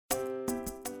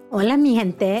Hola, mi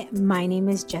gente. My name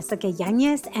is Jessica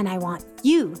Yanez, and I want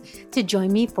you to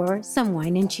join me for some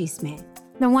Wine and Chisme.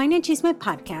 The Wine and Chisme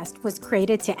podcast was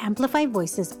created to amplify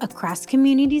voices across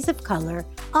communities of color,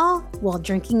 all while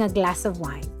drinking a glass of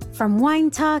wine. From wine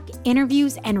talk,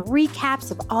 interviews, and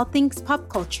recaps of all things pop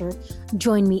culture,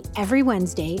 join me every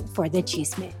Wednesday for the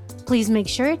Chisme. Please make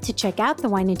sure to check out the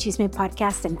Wine and Chisme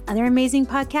podcast and other amazing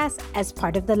podcasts as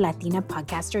part of the Latina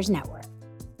Podcasters Network.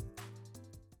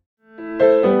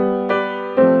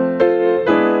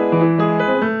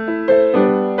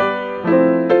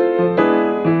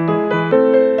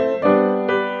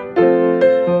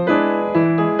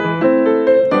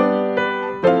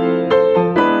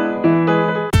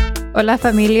 Hola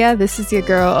familia, this is your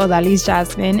girl Odalis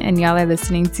Jasmine, and y'all are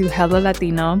listening to Hello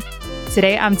Latino.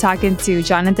 Today I'm talking to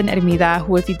Jonathan Hermida,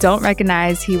 who, if you don't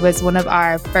recognize, he was one of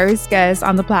our first guests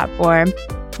on the platform.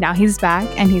 Now he's back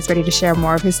and he's ready to share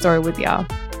more of his story with y'all.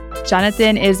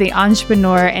 Jonathan is an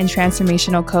entrepreneur and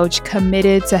transformational coach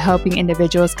committed to helping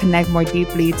individuals connect more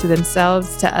deeply to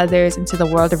themselves, to others, and to the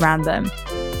world around them.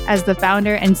 As the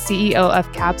founder and CEO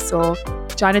of Capsule,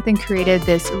 Jonathan created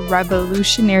this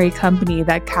revolutionary company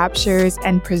that captures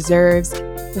and preserves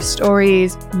the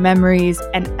stories, memories,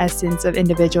 and essence of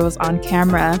individuals on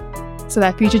camera so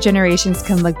that future generations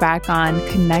can look back on,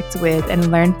 connect with,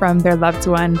 and learn from their loved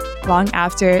one long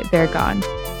after they're gone.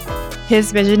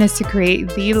 His vision is to create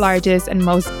the largest and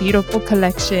most beautiful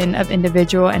collection of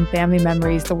individual and family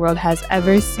memories the world has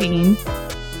ever seen.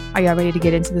 Are y'all ready to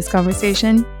get into this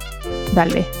conversation?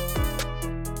 Dale.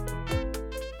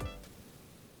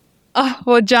 Oh,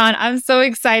 well, John, I'm so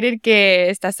excited que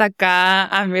estás acá.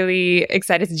 I'm really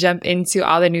excited to jump into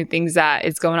all the new things that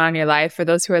is going on in your life. For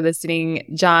those who are listening,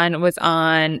 John was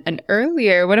on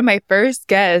one of my first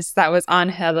guests that was on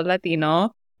Hello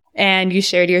Latino. And you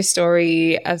shared your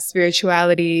story of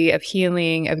spirituality, of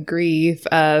healing, of grief,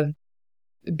 of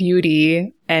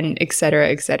beauty, and et cetera,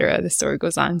 et cetera. The story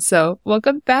goes on. So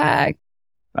welcome back.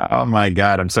 Oh my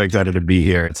God, I'm so excited to be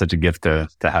here. It's such a gift to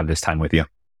have this time with you.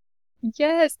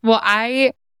 Yes. Well,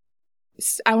 I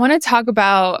want to talk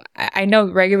about, I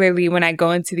know regularly when I go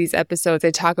into these episodes,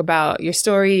 I talk about your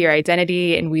story, your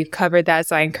identity, and we've covered that.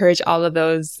 So I encourage all of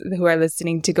those who are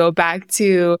listening to go back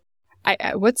to,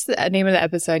 what's the name of the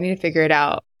episode? I need to figure it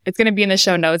out. It's going to be in the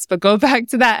show notes, but go back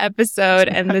to that episode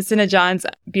and listen to John's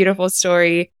beautiful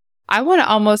story. I want to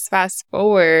almost fast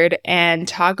forward and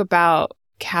talk about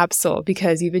Capsule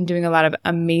because you've been doing a lot of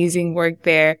amazing work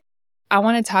there. I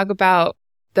want to talk about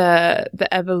the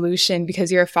evolution because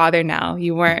you're a father now.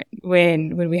 You weren't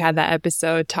when we had that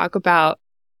episode. Talk about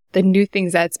the new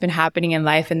things that's been happening in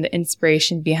life and the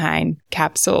inspiration behind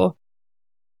Capsule.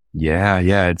 Yeah.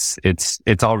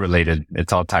 It's all related.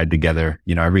 It's all tied together.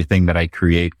 You know, everything that I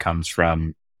create comes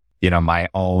from, my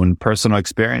own personal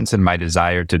experience and my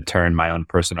desire to turn my own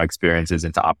personal experiences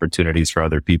into opportunities for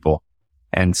other people.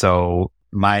 And so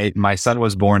my son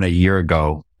was born a year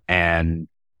ago, and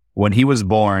when he was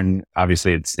born,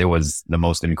 obviously it was the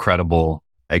most incredible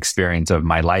experience of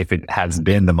my life. It has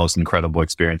been the most incredible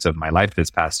experience of my life this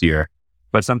past year.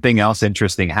 But something else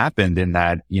interesting happened in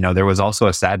that, there was also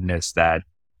a sadness that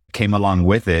came along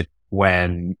with it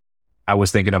when I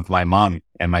was thinking of my mom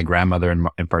and my grandmother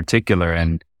in particular,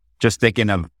 and just thinking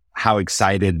of how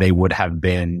excited they would have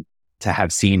been to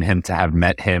have seen him, to have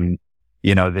met him.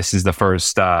 This is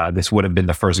this would have been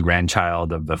the first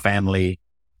grandchild of the family.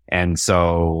 And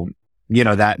so,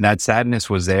 that sadness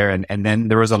was there. And then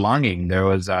there was a longing. There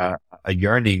was a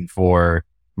yearning for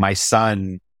my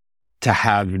son to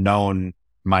have known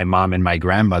my mom and my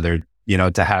grandmother,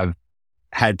 to have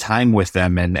had time with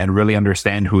them and really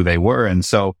understand who they were. And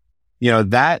so,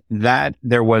 that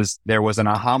there was an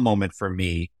aha moment for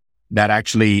me that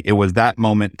actually it was that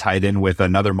moment tied in with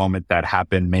another moment that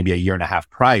happened maybe a year and a half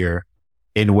prior,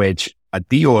 in which a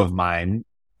tío of mine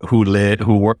who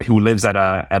lives at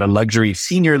a luxury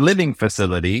senior living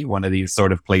facility, one of these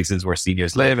sort of places where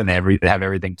seniors live and they have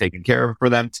everything taken care of for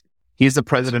them. He's the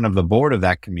president of the board of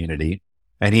that community.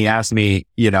 And he asked me,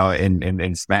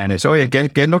 in Spanish, oye,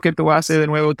 ¿qué es lo que tú haces de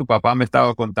nuevo? Tu papá me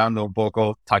estaba contando un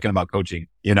poco, talking about coaching,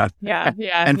 Yeah.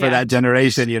 And for that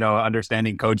generation,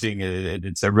 understanding coaching,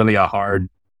 it's really a hard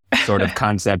sort of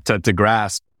concept to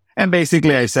grasp. And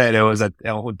basically I said it was a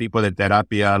tipo de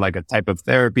terapia, like a type of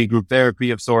therapy, group therapy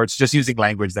of sorts, just using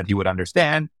language that he would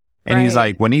understand. And He's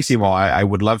like, buenísimo, I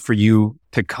would love for you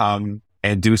to come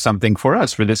and do something for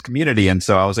us, for this community. And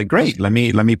so I was like, great, let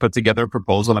me put together a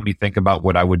proposal. Let me think about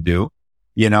what I would do,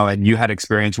 and you had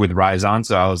experience with Rise On.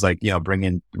 So I was like, bring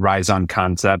in Rise On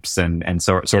concepts and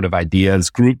sort of ideas,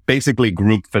 group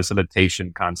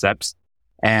facilitation concepts.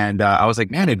 And I was like,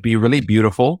 man, it'd be really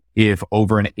beautiful if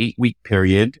over an 8-week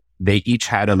period, they each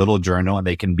had a little journal and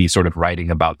they can be sort of writing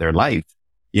about their life,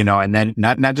 and then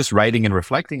not just writing and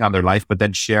reflecting on their life, but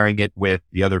then sharing it with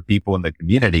the other people in the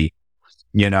community,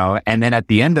 and then at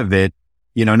the end of it,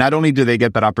 not only do they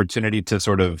get that opportunity to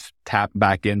sort of tap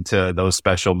back into those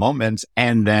special moments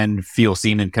and then feel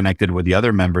seen and connected with the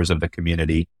other members of the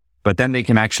community, but then they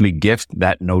can actually gift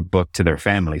that notebook to their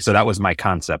family. So that was my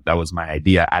concept. That was my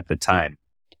idea at the time.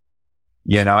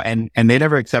 And they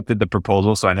never accepted the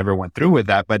proposal, so I never went through with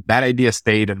that. But that idea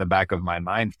stayed in the back of my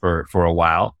mind for a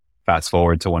while. Fast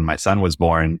forward to when my son was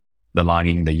born, the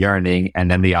longing, the yearning, and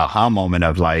then the aha moment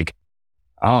of like,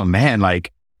 oh man,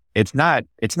 like it's not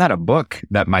a book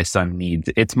that my son needs.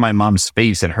 It's my mom's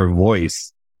face and her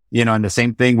voice. And the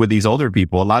same thing with these older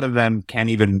people. A lot of them can't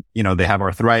even, they have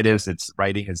arthritis.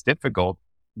 Writing is difficult.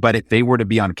 But if they were to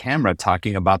be on camera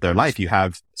talking about their life, you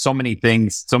have so many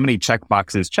things, so many check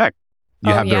boxes checked.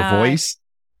 You have their voice,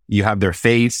 you have their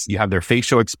face, you have their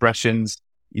facial expressions.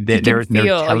 They're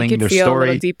telling their story.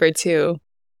 A little deeper too.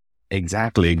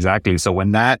 Exactly. So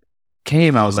when that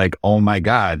came, I was like, oh my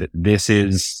God, this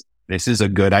is a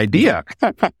good idea.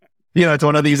 It's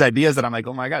one of these ideas that I'm like,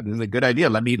 oh my God, this is a good idea.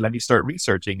 Let me start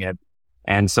researching it.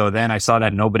 And so then I saw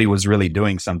that nobody was really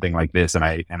doing something like this, and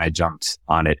I jumped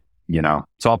on it.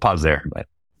 So I'll pause there. But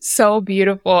so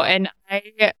beautiful. And I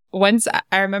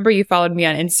remember you followed me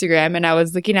on Instagram, and I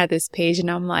was looking at this page and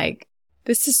I'm like,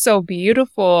 this is so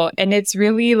beautiful. And it's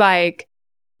really like,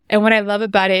 and what I love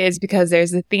about it is because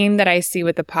there's a theme that I see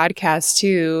with the podcast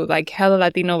too. Like Hello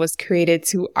Latino was created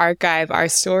to archive our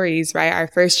stories, right? Our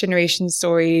first generation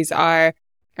stories, our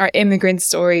immigrant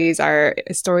stories, our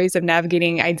stories of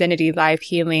navigating identity, life,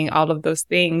 healing, all of those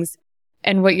things.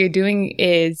 And what you're doing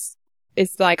is,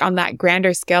 it's like on that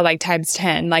grander scale, like times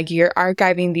 10, like you're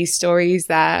archiving these stories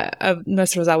that of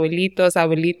nuestros abuelitos,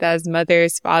 abuelitas,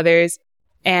 mothers, fathers.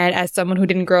 And as someone who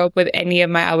didn't grow up with any of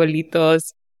my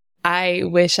abuelitos, I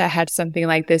wish I had something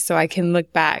like this so I can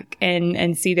look back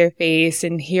and see their face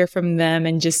and hear from them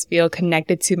and just feel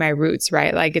connected to my roots,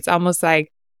 right? Like it's almost like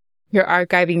you're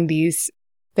archiving these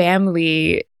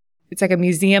family. It's like a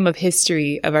museum of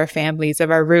history of our families,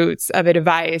 of our roots, of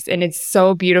advice. And it's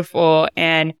so beautiful.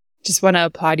 And just want to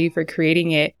applaud you for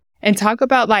creating it. And talk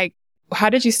about like,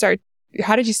 how did you start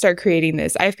creating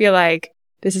this? I feel like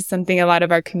this is something a lot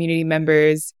of our community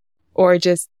members, or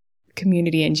just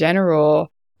community in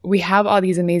general, we have all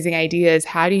these amazing ideas.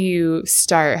 How do you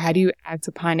start? How do you act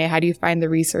upon it? How do you find the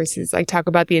resources? Like talk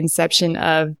about the inception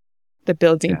of the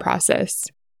building process.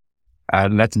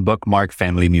 Let's bookmark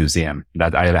Family Museum.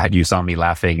 You saw me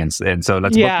laughing, and so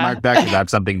let's bookmark that because I have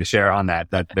something to share on that.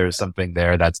 That there's something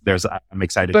there. I'm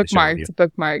excited to share with you.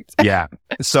 Bookmarked. Yeah.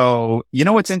 So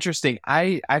what's interesting?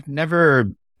 I've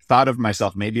never thought of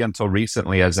myself maybe until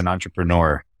recently as an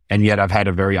entrepreneur, and yet I've had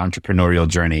a very entrepreneurial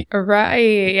journey.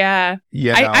 Right. Yeah.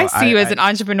 I see you as an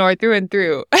entrepreneur through and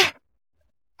through.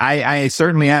 I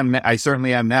certainly am. I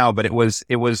certainly am now, but it was,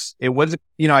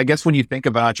 I guess when you think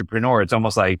of an entrepreneur, it's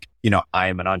almost like, I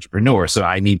am an entrepreneur, so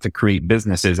I need to create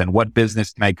businesses, and what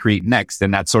business can I create next?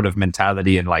 And that sort of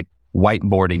mentality and like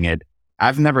whiteboarding it.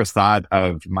 I've never thought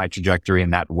of my trajectory in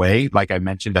that way. Like I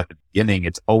mentioned at the beginning,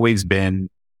 it's always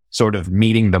been sort of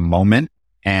meeting the moment.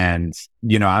 And,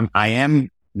 I am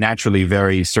naturally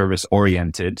very service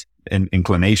oriented in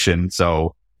inclination.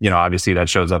 So, obviously that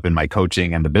shows up in my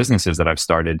coaching and the businesses that I've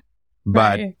started.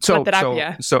 But right.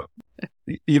 so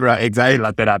you're right, exactly.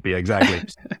 La terapia, exactly.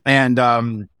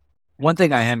 And one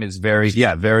thing I am is very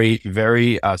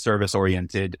service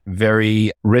oriented,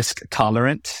 very risk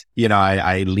tolerant.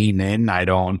 I lean in. I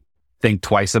don't think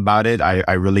twice about it.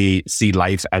 I really see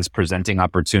life as presenting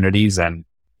opportunities, and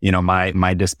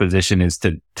my disposition is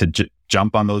to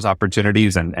jump on those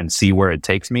opportunities and see where it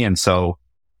takes me. And so,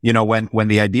 when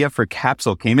the idea for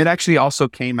Capsule came, it actually also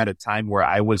came at a time where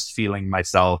I was feeling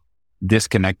myself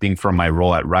disconnecting from my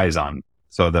role at Rizon.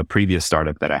 So the previous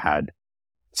startup that I had.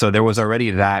 So there was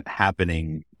already that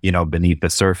happening, beneath the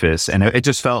surface. And it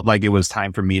just felt like it was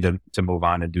time for me to move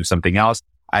on and do something else.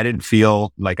 I didn't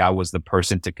feel like I was the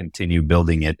person to continue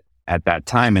building it at that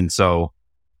time. And so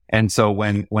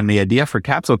when the idea for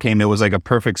Capsule came, it was like a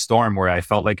perfect storm where I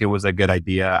felt like it was a good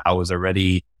idea. I was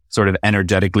already sort of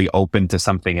energetically open to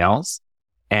something else.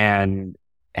 And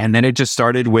then it just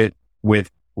started with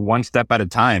one step at a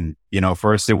time.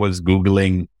 First it was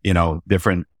Googling,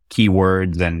 different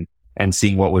keywords and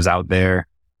seeing what was out there.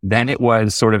 Then it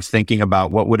was sort of thinking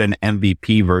about what would an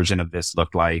MVP version of this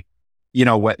look like.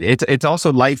 It's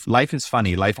also life is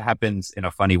funny. Life happens in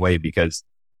a funny way because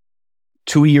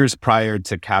 2 years prior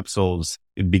to Capsule's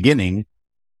beginning,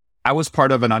 I was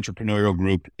part of an entrepreneurial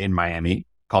group in Miami.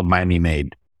 called Miami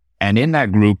Made. And in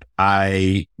that group,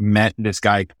 I met this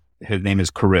guy. His name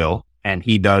is Kirill, and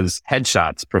he does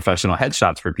headshots, professional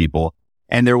headshots for people.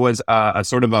 And there was a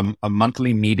sort of a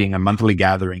monthly meeting, a monthly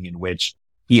gathering in which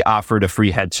he offered a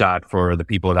free headshot for the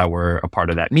people that were a part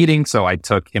of that meeting. So I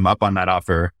took him up on that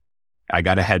offer. I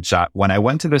got a headshot. When I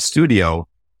went to the studio,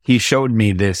 he showed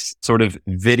me this sort of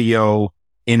video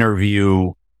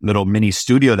interview little mini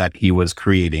studio that he was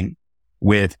creating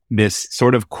with this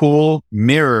sort of cool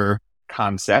mirror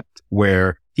concept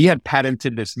where he had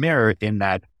patented this mirror in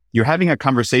that you're having a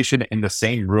conversation in the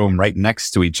same room right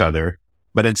next to each other.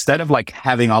 But instead of like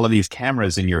having all of these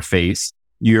cameras in your face,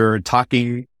 you're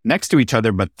talking next to each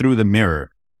other, but through the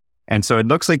mirror. And so it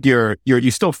looks like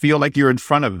you still feel like you're in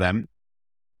front of them,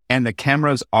 and the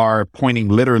cameras are pointing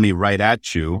literally right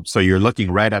at you. So you're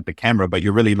looking right at the camera, but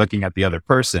you're really looking at the other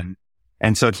person.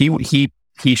 And so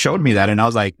he showed me that, and I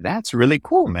was like, that's really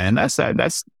cool, man.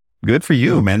 That's good for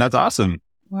you, man. That's awesome.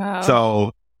 Wow.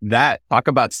 So that, talk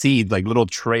about seeds, like little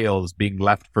trails being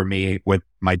left for me with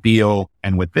my deal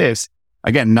and with this.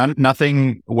 Again,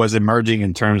 nothing was emerging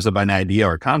in terms of an idea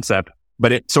or concept,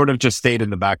 but it sort of just stayed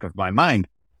in the back of my mind,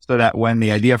 so that when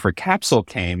the idea for Capsule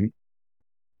came,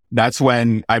 that's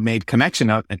when I made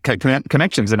connections.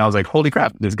 And I was like, holy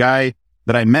crap, this guy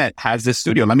that I met has this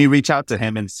studio. Let me reach out to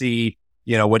him and see,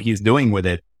 what he's doing with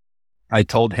it. I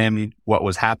told him what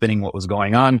was happening, what was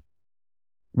going on.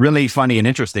 Really funny and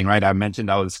interesting, right? I mentioned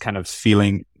I was kind of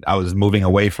feeling I was moving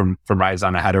away from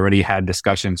Rizon. I had already had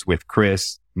discussions with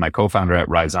Chris, my co-founder at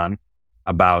Rizon,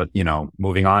 about,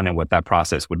 moving on and what that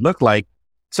process would look like.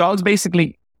 So I was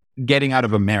basically getting out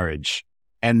of a marriage.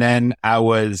 And then I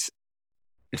was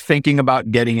thinking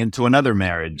about getting into another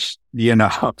marriage,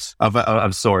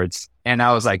 of sorts. And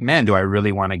I was like, man, do I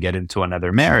really want to get into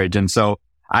another marriage? And so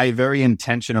I very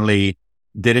intentionally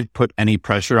didn't put any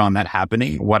pressure on that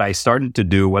happening. What I started to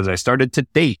do was I started to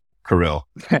date Kirill.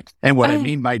 And what I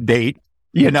mean by date,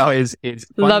 is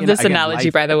love this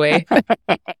analogy, by the way.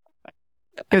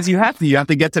 Because you have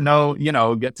to get to know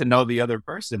the other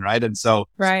person, right? And so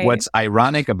what's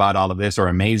ironic about all of this, or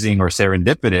amazing or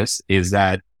serendipitous, is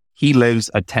that he lives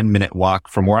a 10-minute walk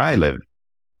from where I live.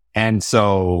 And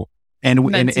so,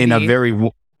 in a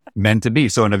very meant to be.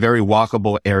 So in a very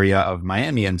walkable area of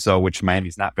Miami. And so, which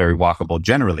Miami's not very walkable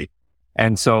generally.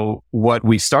 And so what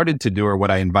we started to do, or what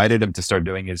I invited him to start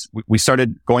doing, is we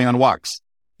started going on walks,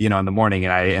 in the morning,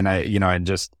 and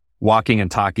just walking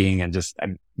and talking, and just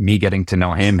me getting to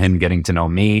know him getting to know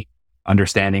me,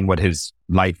 understanding what his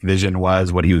life vision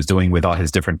was, what he was doing with all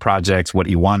his different projects, what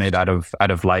he wanted out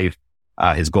of life,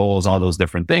 his goals, all those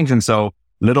different things. And so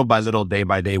little by little, day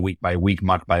by day, week by week,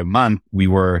 month by month, we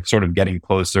were sort of getting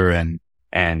closer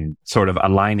and sort of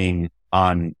aligning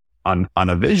on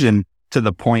a vision, to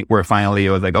the point where finally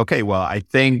it was like, okay, well, I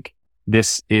think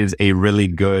this is a really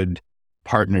good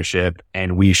partnership,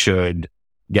 and we should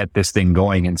get this thing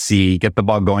going and get the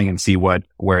ball going and see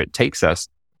where it takes us.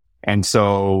 And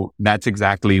so that's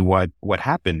exactly what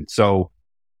happened. So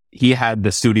he had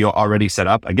the studio already set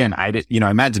up. Again,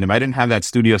 imagine if I didn't have that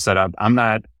studio set up, I'm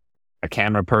not a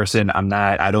camera person.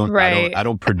 I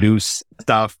don't produce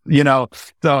stuff, so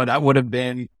that would have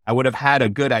been, I would have had a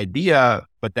good idea,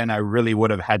 but then I really would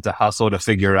have had to hustle to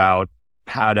figure out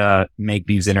how to make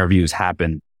these interviews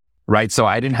happen. Right. So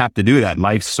I didn't have to do that.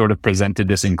 Life sort of presented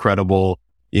this incredible,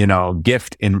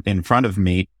 gift in front of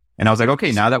me. And I was like,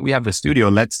 okay, now that we have the studio,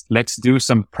 let's do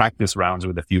some practice rounds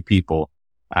with a few people.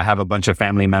 I have a bunch of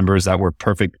family members that were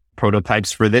perfect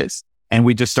prototypes for this. And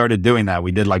we just started doing that.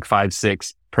 We did like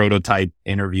 5-6 prototype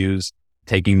interviews,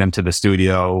 taking them to the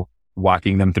studio,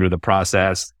 walking them through the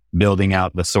process, building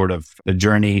out the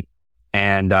journey.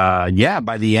 And,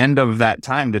 by the end of that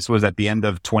time, this was at the end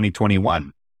of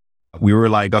 2021, we were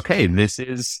like, okay, this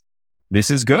is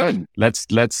good. Let's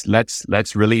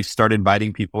really start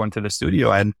inviting people into the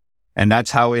studio. And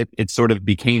that's how it sort of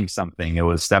became something. It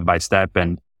was step by step.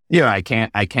 And, I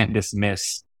can't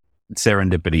dismiss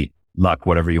serendipity, luck,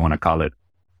 whatever you want to call it.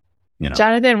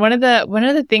 Jonathan, one of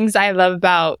the things I love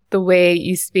about the way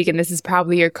you speak, and this is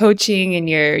probably your coaching, and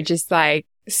you're just like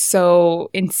so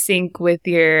in sync with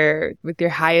your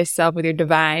highest self, with your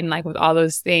divine, like with all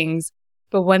those things.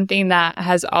 But one thing that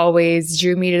has always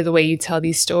drew me to the way you tell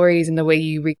these stories and the way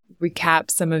you recap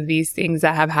some of these things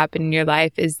that have happened in your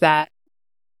life is that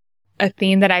a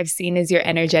theme that I've seen is you're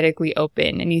energetically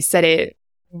open. And you said it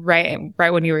right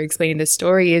when you were explaining the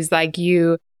story, is like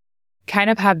you kind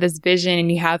of have this vision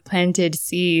and you have planted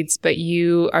seeds, but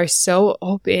you are so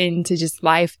open to just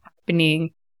life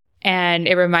happening. And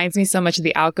it reminds me so much of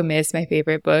The Alchemist, my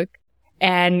favorite book.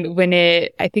 And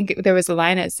I think there was a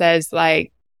line that says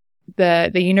like,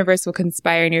 the universe will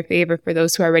conspire in your favor for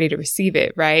those who are ready to receive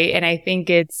it, right? And I think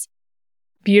it's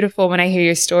beautiful when I hear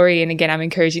your story. And again, I'm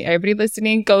encouraging everybody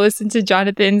listening, go listen to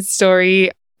Jonathan's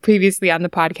story previously on the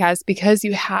podcast, because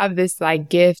you have this like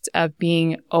gift of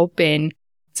being open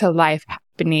to life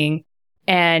happening.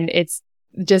 And it's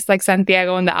just like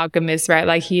Santiago and the alchemist, right?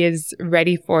 Like he is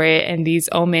ready for it, and these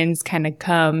omens kind of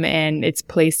come and it's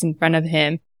placed in front of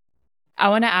him. I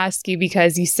want to ask you,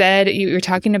 because you said you were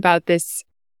talking about this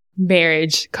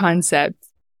marriage concept.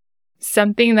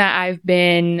 Something that I've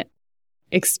been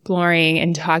exploring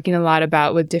and talking a lot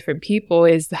about with different people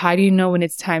is, how do you know when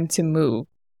it's time to move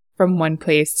from one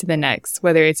place to the next,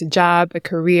 whether it's a job, a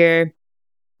career,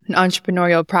 an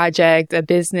entrepreneurial project, a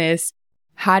business?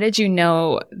 How did you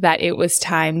know that it was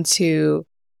time to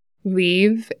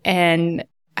leave, and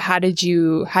how did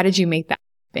you make that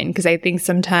happen? Because I think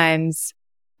sometimes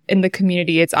in the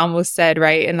community, it's almost said,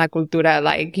 right, in La Cultura,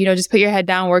 like, you know, just put your head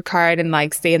down, work hard, and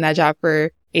like stay in that job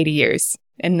for 80 years.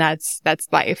 And that's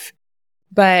life.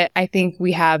 But I think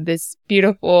we have this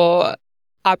beautiful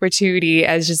opportunity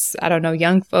as just, I don't know,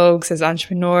 young folks, as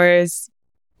entrepreneurs.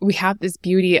 We have this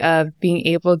beauty of being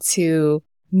able to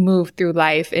move through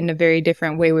life in a very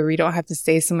different way, where we don't have to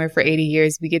stay somewhere for 80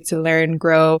 years. We get to learn,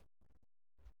 grow,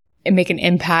 and make an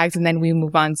impact, and then we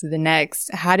move on to the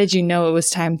next. How did you know it was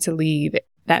time to leave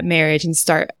that marriage and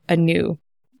start a new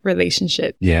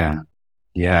relationship? Yeah.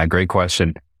 Great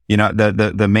question. You know,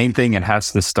 the main thing, it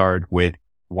has to start with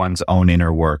one's own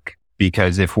inner work,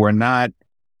 because if we're not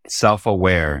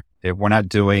self-aware, if we're not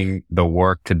doing the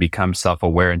work to become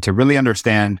self-aware and to really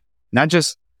understand not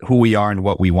just who we are and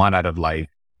what we want out of life,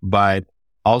 but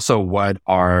also what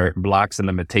our blocks and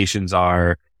limitations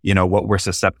are, you know, what we're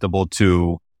susceptible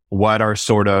to, what our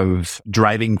sort of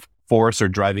driving force or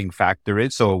driving factor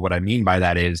is. So what I mean by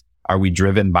that is, are we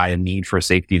driven by a need for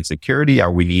safety and security?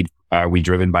 Are we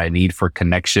driven by a need for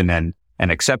connection and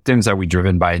acceptance? Are we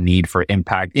driven by a need for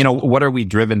impact? You know, what are we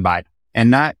driven by?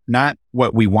 And not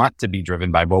what we want to be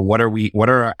driven by, but what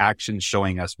are our actions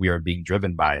showing us we are being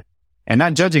driven by? And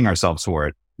not judging ourselves for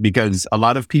it, because a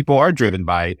lot of people are driven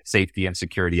by safety and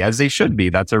security, as they should be.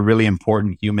 That's a really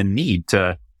important human need,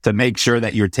 to make sure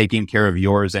that you're taking care of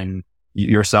yours and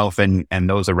yourself and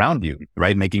those around you,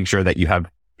 right? Making sure that you have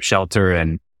shelter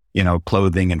and, you know,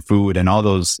 clothing and food and all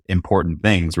those important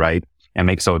things, right? And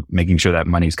making sure that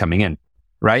money's coming in,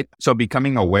 right? So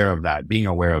being aware of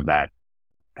that,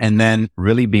 and then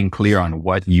really being clear on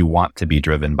what you want to be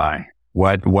driven by.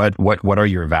 What are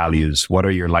your values? What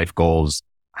are your life goals?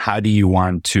 How do you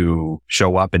want to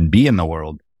show up and be in the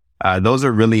world? Those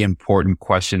are really important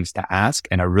questions to ask,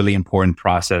 and a really important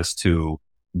process to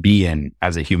be in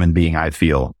as a human being, I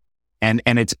feel. And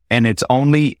it's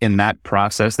only in that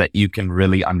process that you can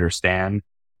really understand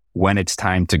when it's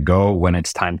time to go, when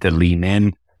it's time to lean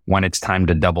in, when it's time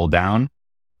to double down,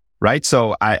 right?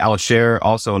 So I'll share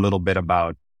also a little bit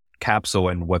about Capsule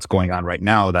and what's going on right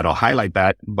now that'll highlight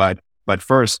that. But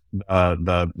first,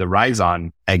 the Rise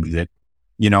On exit,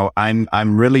 you know,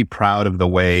 I'm really proud of the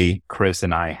way Chris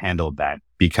and I handled that,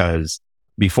 because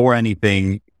before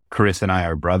anything, Chris and I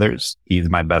are brothers. He's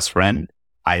my best friend.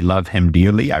 I love him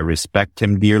dearly. I respect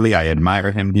him dearly. I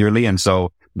admire him dearly. And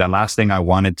so the last thing I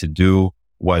wanted to do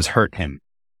was hurt him,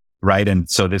 right? And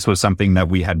so this was something that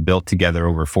we had built together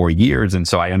over 4 years. And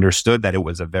so I understood that it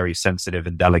was a very sensitive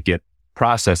and delicate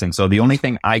process. And so the only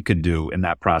thing I could do in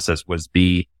that process was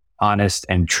be honest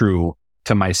and true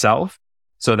to myself,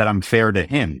 so that I'm fair to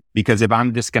him. Because if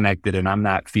I'm disconnected and I'm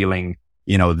not feeling,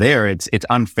 you know, there, it's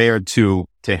unfair to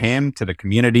him, to the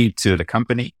community, to the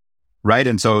company, right?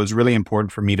 And so it was really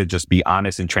important for me to just be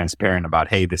honest and transparent about,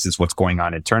 hey, this is what's going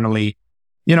on internally.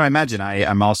 You know, imagine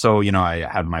I'm also, you know, I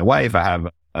have my wife, I have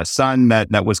a son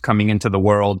that was coming into the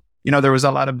world. You know, there was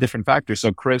a lot of different factors.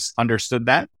 So Chris understood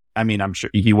that. I mean, I'm sure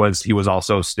he was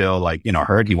also still like, you know,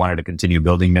 hurt. He wanted to continue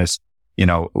building this, you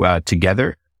know,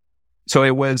 together. So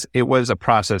it was a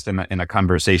process and a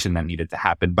conversation that needed to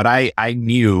happen. But I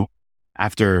knew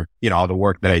after, you know, all the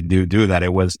work that I do that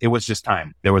it was just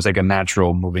time. There was like a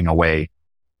natural moving away.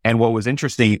 And what was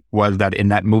interesting was that in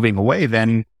that moving away,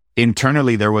 then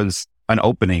internally there was an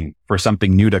opening for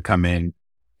something new to come in.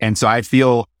 And so I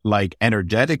feel like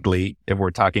energetically, if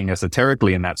we're talking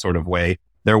esoterically in that sort of way,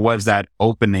 there was that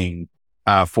opening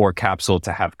for Capsule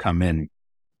to have come in.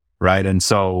 Right. And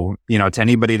so, you know, to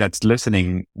anybody that's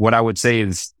listening, what I would say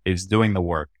is doing the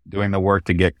work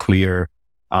to get clear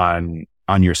on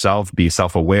yourself, be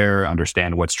self-aware,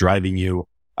 understand what's driving you,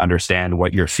 understand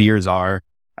what your fears are,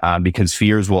 because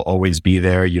fears will always be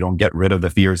there. You don't get rid of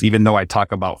the fears. Even though I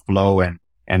talk about flow and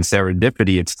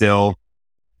serendipity, it's still,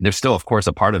 there's still, of course,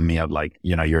 a part of me of like,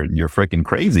 you're freaking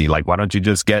crazy. Like, why don't you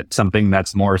just get something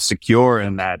that's more secure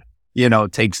and that,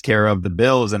 takes care of the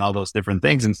bills and all those different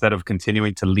things instead of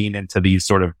continuing to lean into these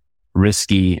sort of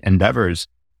risky endeavors.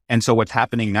 And so what's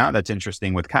happening now that's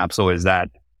interesting with Capsule is that,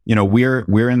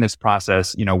 we're in this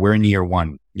process, we're in year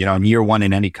one, in year one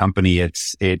in any company,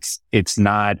 it's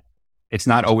not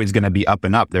always going to be up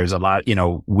and up. There's a lot,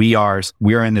 we are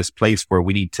in this place where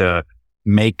we need to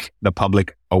make the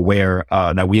public aware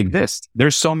that we exist.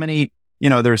 There's so many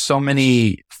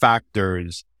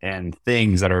factors and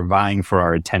things that are vying for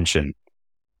our attention,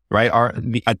 right?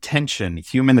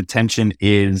 Human attention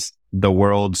is the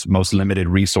world's most limited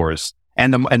resource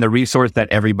and the resource that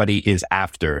everybody is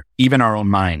after, even our own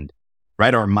mind,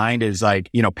 right? Our mind is like,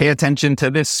 pay attention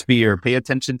to this sphere, pay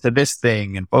attention to this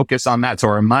thing and focus on that. So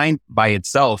our mind by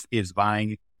itself is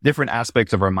vying, different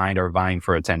aspects of our mind are vying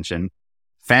for attention.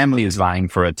 Family is vying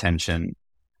for attention.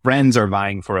 Friends are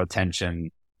vying for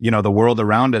attention. The world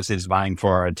around us is vying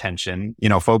for our attention.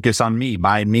 Focus on me,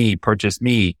 buy me, purchase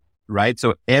me, right?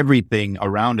 So everything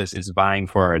around us is vying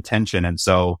for our attention. And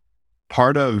so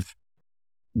part of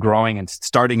growing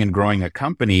and growing a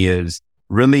company is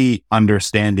really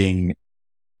understanding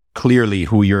clearly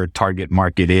who your target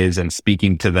market is and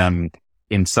speaking to them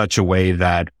in such a way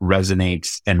that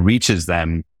resonates and reaches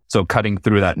them. So cutting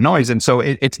through that noise. And so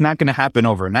it's not going to happen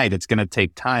overnight. It's going to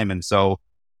take time. And so,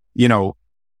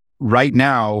 right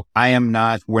now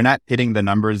we're not hitting the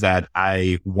numbers that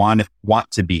I want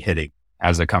to be hitting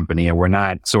as a company. And we're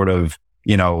not sort of,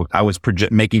 I was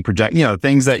making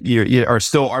things that you are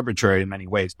still arbitrary in many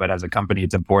ways, but as a company,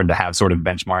 it's important to have sort of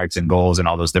benchmarks and goals and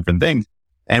all those different things.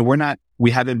 And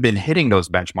we haven't been hitting those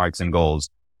benchmarks and goals,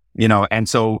 and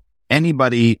so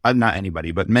not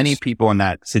anybody, but many people in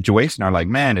that situation are like,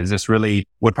 man,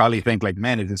 would probably think like,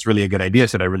 man, is this really a good idea?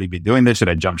 Should I really be doing this? Should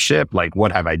I jump ship? Like,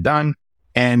 what have I done?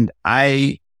 And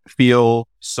I feel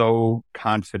so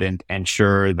confident and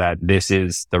sure that this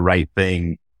is the right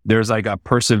thing. There's like a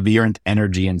perseverant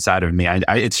energy inside of me.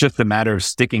 It's just a matter of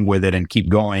sticking with it and keep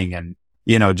going and,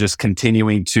 just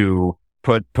continuing to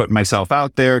put myself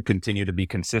out there, continue to be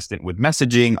consistent with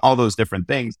messaging, all those different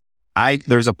things.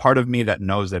 There's a part of me that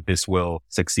knows that this will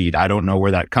succeed. I don't know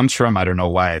where that comes from. I don't know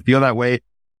why I feel that way.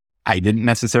 I didn't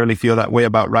necessarily feel that way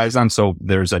about Rizon. So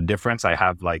there's a difference. I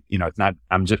have like,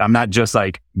 I'm not just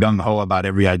like gung ho about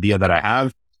every idea that I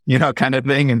have, kind of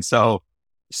thing. And so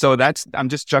I'm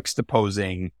just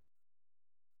juxtaposing,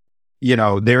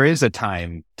 there is a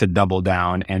time to double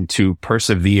down and to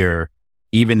persevere,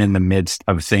 even in the midst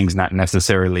of things not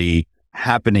necessarily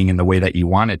happening in the way that you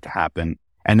want it to happen.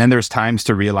 And then there's times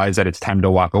to realize that it's time to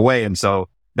walk away. And so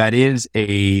that is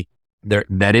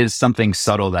something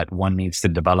subtle that one needs to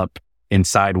develop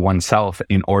inside oneself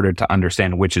in order to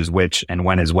understand which is which and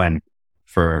when is when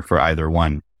for either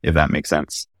one, if that makes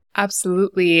sense.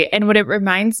 Absolutely. And what it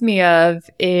reminds me of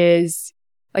is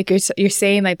like you're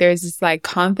saying, like there's this like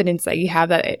confidence that you have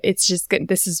that it's just good.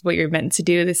 This is what you're meant to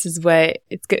do. This is what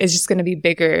it's just going to be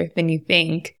bigger than you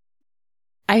think.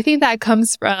 I think that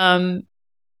comes from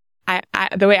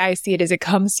the way I see it is it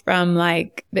comes from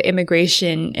like the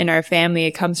immigration in our family.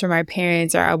 It comes from our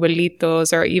parents, our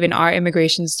abuelitos, or even our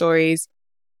immigration stories.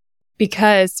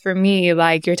 Because for me,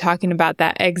 like you're talking about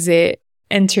that exit,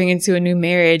 entering into a new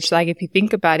marriage. Like if you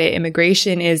think about it,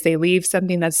 immigration is they leave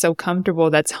something that's so comfortable,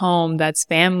 that's home, that's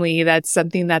family, that's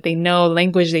something that they know,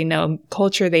 language they know,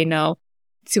 culture they know,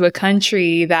 to a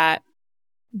country that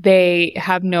they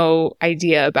have no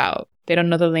idea about. They don't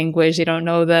know the language. They don't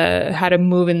know how to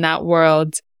move in that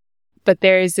world. But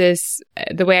there's this,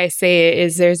 the way I say it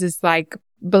is there's this like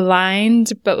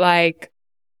blind, but like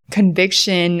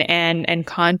conviction and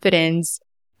confidence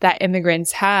that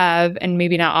immigrants have. And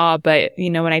maybe not all, but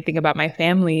when I think about my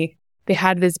family, they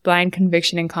had this blind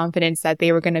conviction and confidence that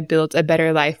they were going to build a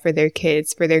better life for their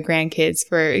kids, for their grandkids,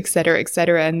 for et cetera, et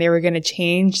cetera. And they were going to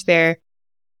change their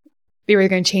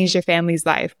family's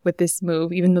life with this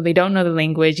move, even though they don't know the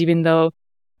language, even though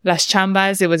las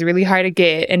chambas, it was really hard to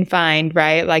get and find,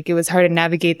 right? Like it was hard to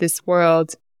navigate this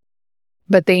world,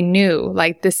 but they knew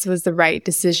like this was the right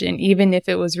decision, even if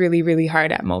it was really, really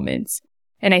hard at moments.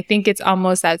 And I think it's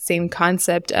almost that same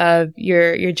concept of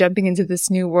you're jumping into this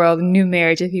new world, new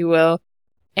marriage, if you will,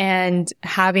 and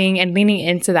having and leaning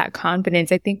into that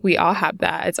confidence. I think we all have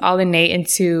that. It's all innate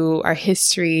into our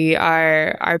history,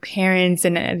 our parents,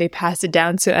 and they pass it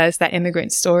down to us, that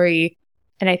immigrant story.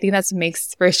 And I think that's what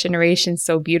makes first generation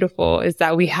so beautiful, is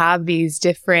that we have these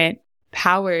different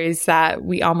powers that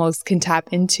we almost can tap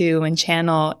into and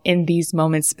channel in these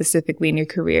moments, specifically in your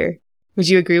career. Would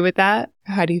you agree with that?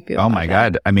 How do you feel? Oh my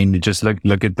God. I mean, just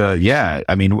look at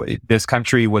this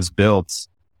country was built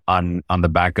on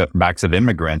the backs of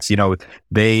immigrants.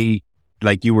 They,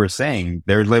 like you were saying,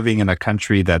 they're living in a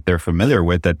country that they're familiar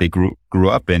with, that they grew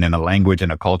up in a language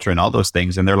and a culture and all those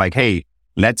things. And they're like, hey,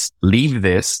 let's leave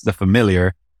the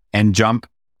familiar, and jump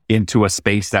into a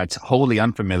space that's wholly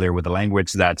unfamiliar, with a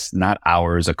language that's not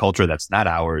ours, a culture that's not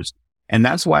ours. And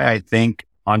that's why I think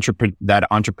that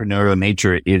entrepreneurial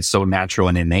nature is so natural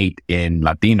and innate in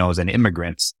Latinos and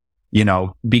immigrants,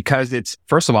 because it's,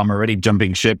 first of all, I'm already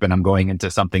jumping ship and I'm going into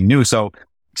something new. So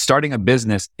starting a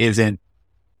business isn't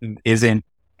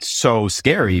so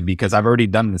scary, because I've already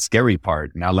done the scary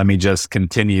part. Now let me just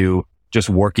continue just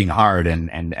working hard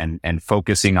and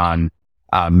focusing on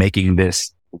making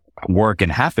this work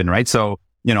and happen, right? So,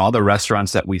 all the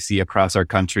restaurants that we see across our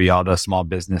country, all the small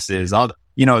businesses, all,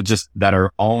 just that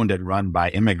are owned and run by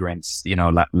immigrants,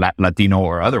 Latino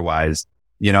or otherwise,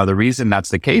 the reason that's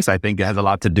the case, I think it has a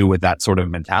lot to do with that sort of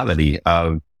mentality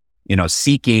of,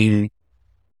 seeking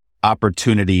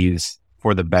opportunities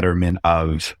for the betterment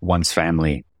of one's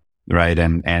family, right?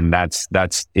 And that's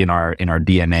in our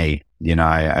DNA,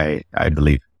 I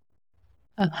believe.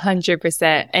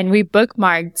 100%. And we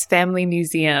bookmarked Family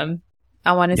Museum.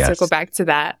 I want to circle back to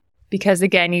that, because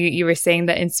again, you were saying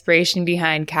the inspiration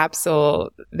behind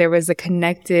Capsule, there was a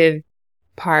connective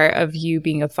part of you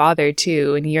being a father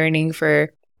too, and yearning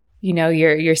for,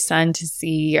 your son to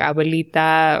see your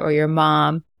abuelita or your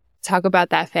mom. Talk about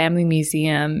that Family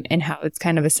Museum and how it's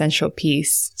kind of a central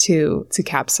piece to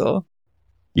Capsule.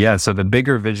 Yeah. So the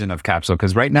bigger vision of Capsule,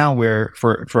 because right now we're,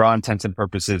 for all intents and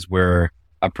purposes, we're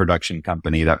a production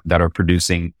company that are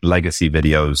producing legacy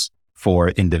videos for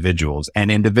individuals, and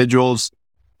individuals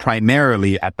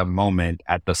primarily at the moment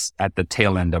at the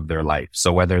tail end of their life.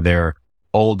 So whether they're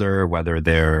older, whether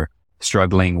they're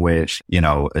struggling with,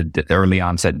 early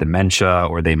onset dementia,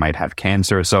 or they might have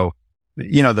cancer. So,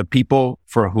 the people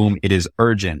for whom it is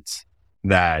urgent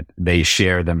that they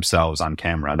share themselves on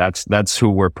camera, that's who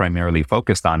we're primarily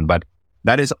focused on. But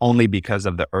that is only because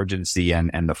of the urgency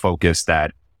and the focus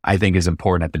that I think is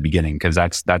important at the beginning, because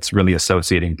that's really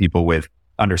associating people with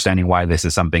understanding why this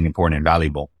is something important and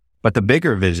valuable. But the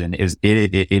bigger vision is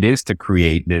it is to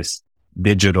create this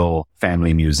digital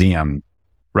family museum,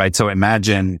 right? So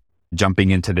imagine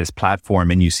jumping into this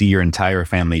platform and you see your entire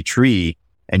family tree,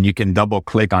 and you can double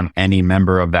click on any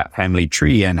member of that family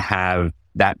tree and have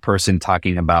that person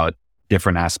talking about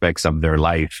different aspects of their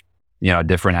life,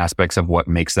 different aspects of what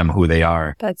makes them who they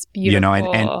are. That's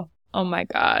beautiful. And oh my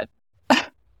God.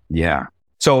 Yeah.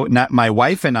 So my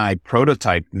wife and I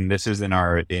prototyped, and this is in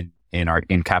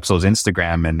Capsule's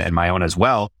Instagram and my own as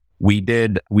well.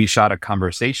 We shot a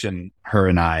conversation, her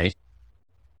and I,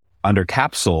 under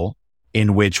Capsule,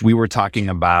 in which we were talking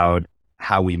about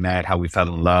how we met, how we fell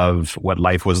in love, what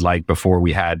life was like before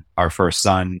we had our first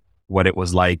son, what it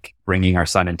was like bringing our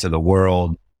son into the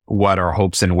world, what our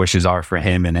hopes and wishes are for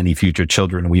him and any future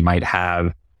children we might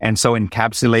have. And so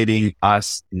encapsulating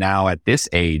us now at this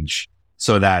age,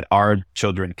 so that our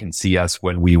children can see us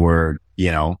when we were,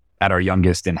 at our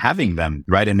youngest and having them,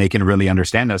 right? And they can really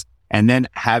understand us. And then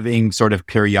having sort of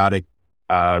periodic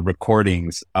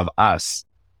recordings of us,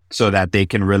 so that they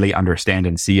can really understand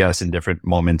and see us in different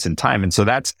moments in time. And so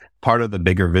that's part of the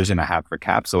bigger vision I have for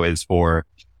Capsule, is for,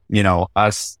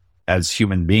 us as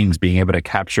human beings being able to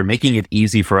capture, making it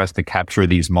easy for us to capture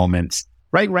these moments.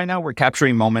 Right now, we're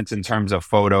capturing moments in terms of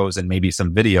photos and maybe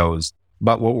some videos.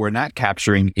 But what we're not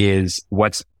capturing is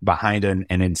what's behind and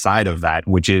inside of that,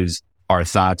 which is our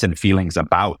thoughts and feelings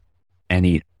about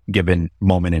any given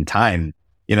moment in time.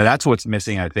 That's what's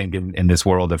missing, I think, in this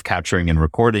world of capturing and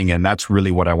recording. And that's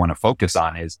really what I want to focus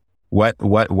on, is what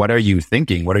are you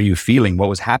thinking? What are you feeling? What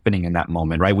was happening in that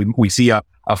moment, right? We see a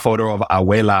photo of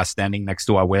abuela standing next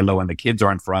to abuelo, and the kids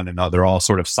are in front, and they're all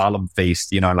sort of solemn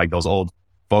faced, like those old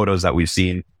photos that we've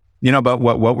seen. But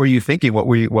what were you thinking? What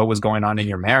was going on in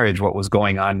your marriage? What was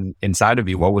going on inside of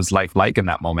you? What was life like in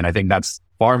that moment? I think that's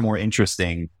far more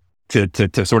interesting to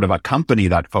sort of accompany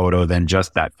that photo than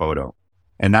just that photo.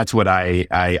 And that's what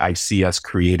I see us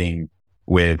creating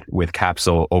with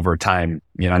Capsule over time.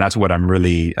 That's what I'm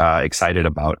really excited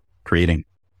about creating.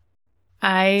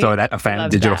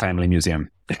 Digital family museum.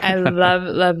 I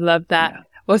love that. Yeah.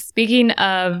 Well, speaking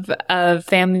of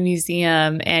Family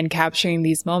Museum and capturing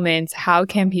these moments, how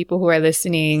can people who are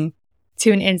listening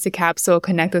tune into Capsule,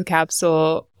 connect with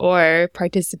Capsule, or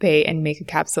participate and make a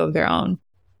capsule of their own?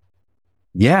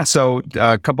 Yeah, so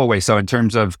a couple of ways. So in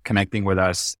terms of connecting with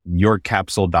us,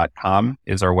 yourcapsule.com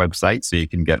is our website, so you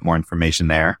can get more information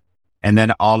there. And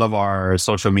then all of our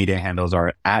social media handles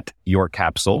are at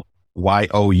yourcapsule,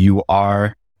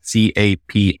 YOURCAPSUL.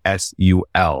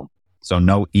 So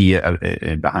no E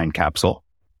behind Capsule.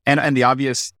 And the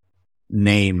obvious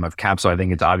name of capsule, I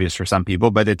think it's obvious for some people,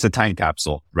 but it's a time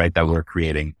capsule, right? That we're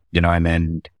creating, and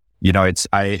then,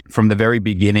 from the very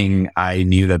beginning, I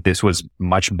knew that this was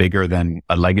much bigger than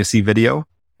a legacy video.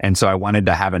 And so I wanted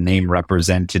to have a name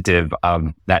representative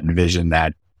of that vision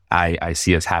that I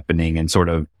see as happening, and sort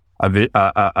of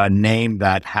a name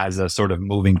that has a sort of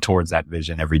moving towards that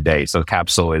vision every day. So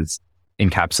capsule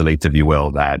encapsulates, if you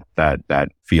will, that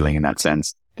feeling in that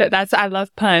sense. I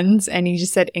love puns. And you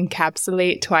just said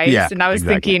encapsulate twice. Yeah, and I was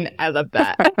thinking, I love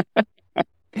that.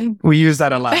 We use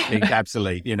that a lot,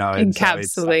 encapsulate,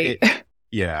 Encapsulate.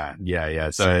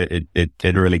 So So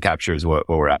it really captures what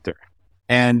we're after.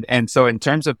 And so in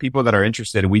terms of people that are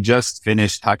interested, we just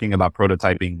finished talking about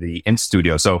prototyping the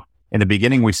in-studio. So in the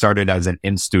beginning, we started as an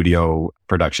in-studio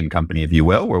production company, if you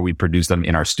will, where we produce them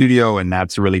in our studio. And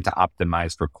that's really to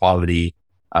optimize for quality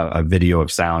of video,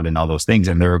 of sound, and all those things.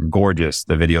 And they're gorgeous,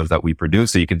 the videos that we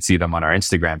produce. So you can see them on our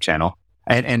Instagram channel.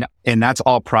 And that's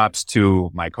all props to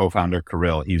my co-founder,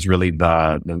 Kirill. He's really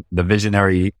the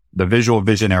visionary, the visual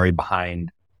visionary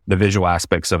behind the visual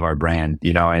aspects of our brand,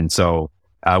 and so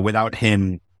without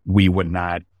him, we would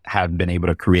not have been able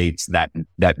to create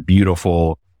that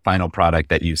beautiful final product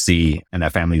that you see and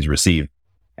that families receive.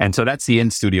 And so that's the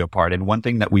in-studio part. And one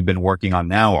thing that we've been working on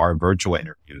now are virtual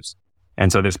interviews.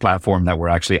 And so this platform that we're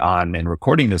actually on and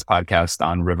recording this podcast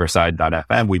on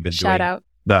Riverside.fm, we've been doing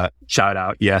the shout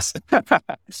out. Yes.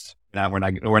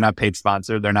 We're not paid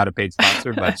sponsored. They're not a paid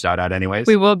sponsor, but shout out anyways.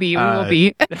 We will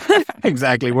be.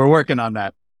 Exactly. We're working on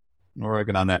that.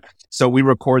 So we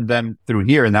record them through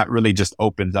here, and that really just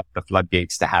opens up the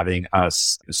floodgates to having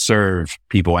us serve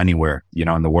people anywhere,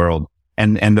 in the world.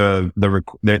 And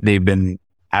they've been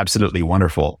absolutely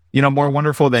wonderful, more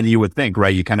wonderful than you would think,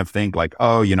 right? You kind of think like,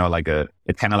 oh,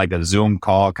 it's kind of like a Zoom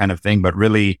call kind of thing, but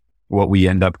really what we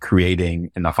end up creating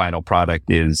in the final product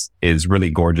is really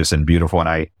gorgeous and beautiful. And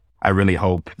I really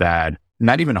hope that,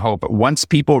 not even hope, but once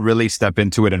people really step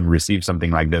into it and receive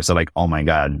something like this, they're like, oh my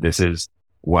God, this is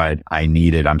what I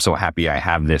needed. I'm so happy I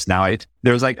have this. Now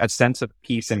there's like a sense of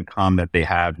peace and calm that they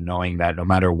have, knowing that no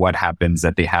matter what happens,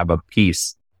 that they have a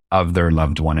piece of their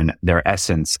loved one and their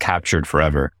essence captured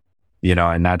forever,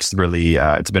 and that's really,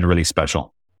 it's been really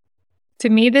special. To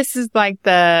me, this is like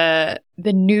the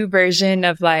new version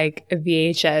of like a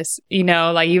VHS,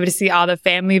 like you would see all the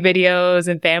family videos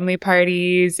and family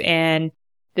parties. And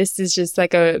this is just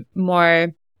like a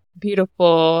more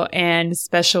beautiful and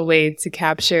special way to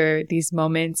capture these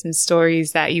moments and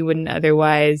stories that you wouldn't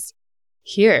otherwise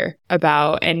hear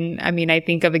about. And I mean, I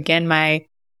think of, again,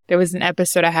 there was an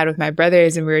episode I had with my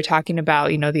brothers, and we were talking about,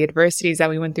 the adversities that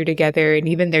we went through together, and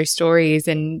even their stories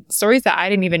and stories that I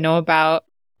didn't even know about.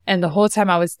 And the whole time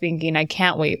I was thinking, I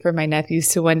can't wait for my nephews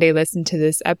to one day listen to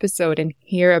this episode and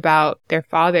hear about their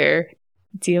father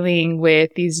dealing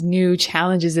with these new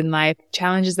challenges in life,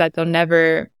 challenges that they'll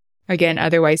never, again,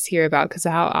 otherwise hear about. Because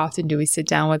how often do we sit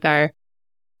down with our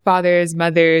fathers,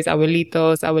 mothers,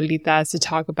 abuelitos, abuelitas to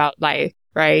talk about life,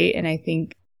 right? And I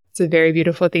think it's a very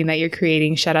beautiful thing that you're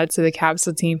creating. Shout out to the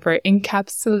Capsule team for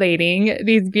encapsulating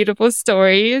these beautiful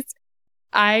stories.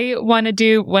 I want to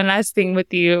do one last thing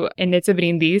with you, and it's a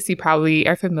brindis. You probably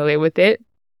are familiar with it.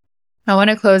 I want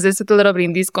to close this with a little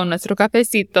brindis con nuestro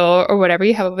cafecito or whatever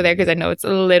you have over there, because I know it's a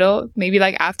little, maybe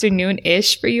like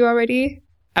afternoon-ish for you already.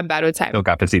 I'm bad with time. El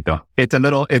cafecito. It's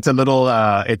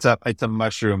a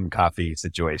mushroom coffee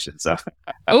situation. So.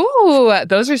 Ooh,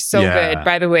 those are so good,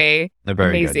 by the way. They're very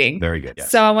amazing. Good. Very good. Yes.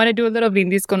 So I want to do a little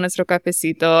brindis con nuestro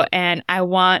cafecito, and I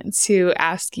want to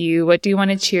ask you, what do you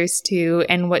want to cheers to,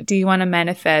 and what do you want to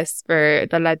manifest for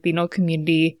the Latino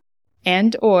community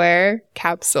and or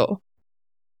Capsule?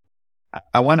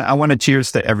 I want to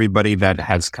cheers to everybody that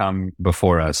has come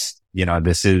before us.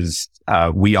 This is,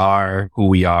 we are who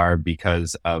we are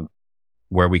because of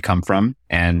where we come from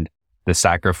and the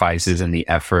sacrifices and the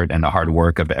effort and the hard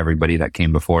work of everybody that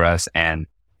came before us. And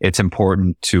it's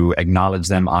important to acknowledge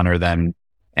them, honor them,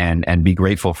 and be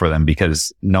grateful for them,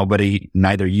 because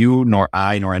neither you nor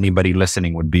I nor anybody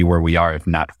listening would be where we are if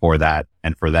not for that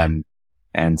and for them.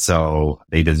 And so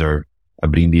they deserve a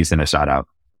brindis and a shout out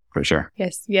for sure.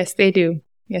 Yes, they do.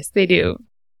 Yes, they do.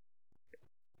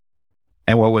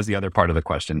 And what was the other part of the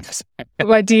question?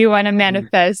 What do you want to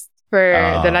manifest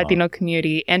for the Latino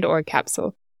community and or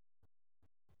Capsule?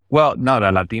 Well, no,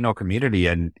 the Latino community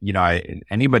and,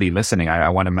 anybody listening, I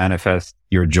want to manifest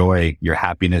your joy, your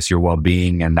happiness, your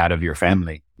well-being, and that of your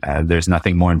family. There's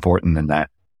nothing more important than that.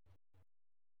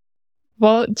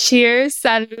 Well, cheers.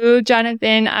 Salud,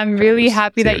 Jonathan. I'm really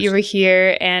happy that you were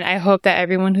here. And I hope that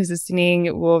everyone who's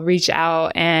listening will reach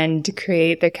out and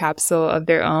create the capsule of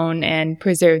their own and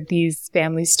preserve these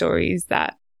family stories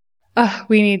that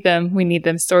We need them. We need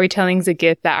them. Storytelling's a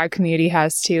gift that our community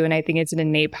has too, and I think it's an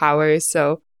innate power.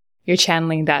 So you're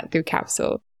channeling that through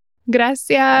Capsule. Gracias.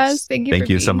 Yes. Thank you. Thank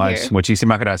you so much. Here.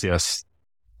 Muchísimas gracias.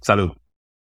 Salud.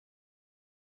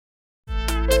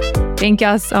 Thank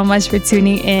y'all so much for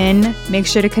tuning in. Make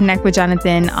sure to connect with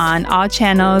Jonathan on all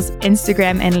channels.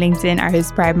 Instagram and LinkedIn are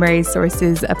his primary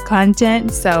sources of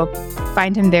content. So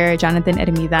find him there, Jonathan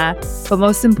Hermida. But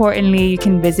most importantly, you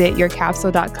can visit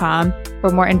yourcapsule.com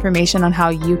for more information on how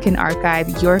you can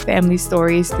archive your family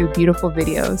stories through beautiful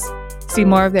videos. See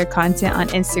more of their content on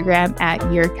Instagram at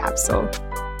yourcapsule.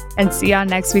 And see y'all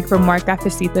next week for more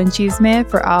Cafecito and Chisme.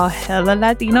 For all Hella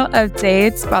Latino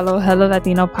updates, follow Hella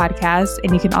Latino Podcast.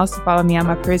 And you can also follow me on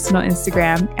my personal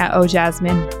Instagram at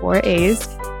ojasmine, 4 A's,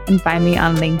 and find me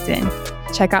on LinkedIn.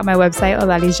 Check out my website,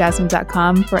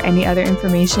 odalisjasmine.com, for any other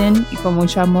information. Y con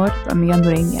mucho amor, tu amiga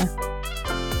hondureña.